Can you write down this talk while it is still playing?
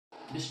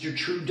Mr.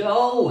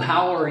 Trudeau,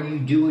 how are you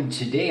doing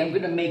today? I'm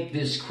going to make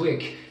this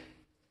quick.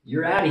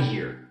 You're out of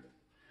here.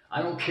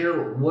 I don't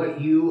care what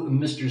you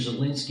and Mr.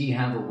 Zelensky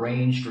have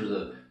arranged for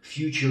the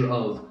future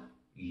of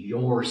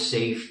your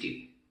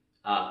safety,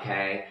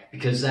 okay?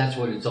 Because that's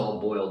what it's all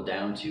boiled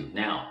down to.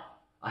 Now,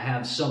 I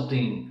have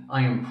something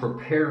I am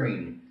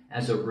preparing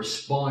as a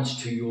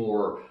response to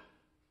your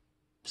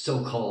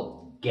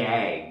so-called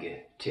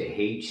gag to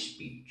hate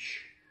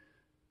speech.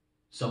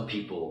 Some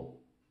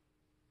people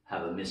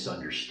have a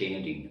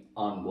misunderstanding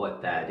on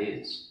what that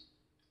is.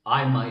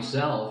 I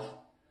myself,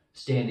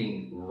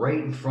 standing right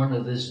in front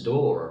of this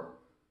door,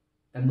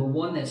 am the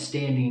one that's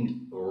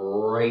standing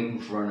right in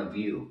front of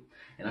you.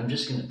 And I'm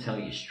just going to tell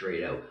you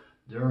straight out,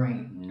 there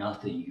ain't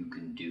nothing you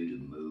can do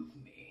to move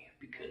me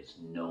because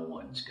no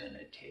one's going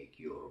to take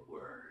your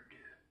word.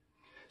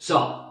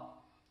 So,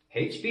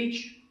 hate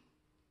speech?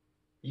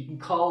 You can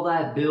call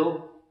that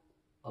bill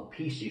a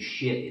piece of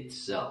shit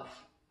itself.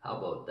 How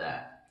about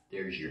that?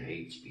 There's your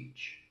hate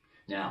speech.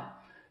 Now,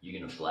 you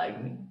gonna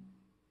flag me?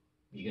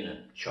 You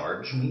gonna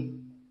charge me?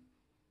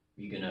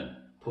 You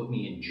gonna put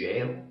me in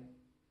jail?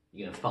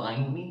 You gonna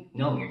fine me?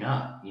 No, you're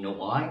not. You know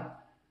why?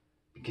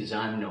 Because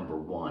I'm number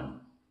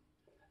one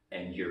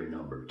and you're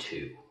number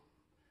two.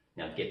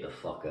 Now get the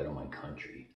fuck out of my country.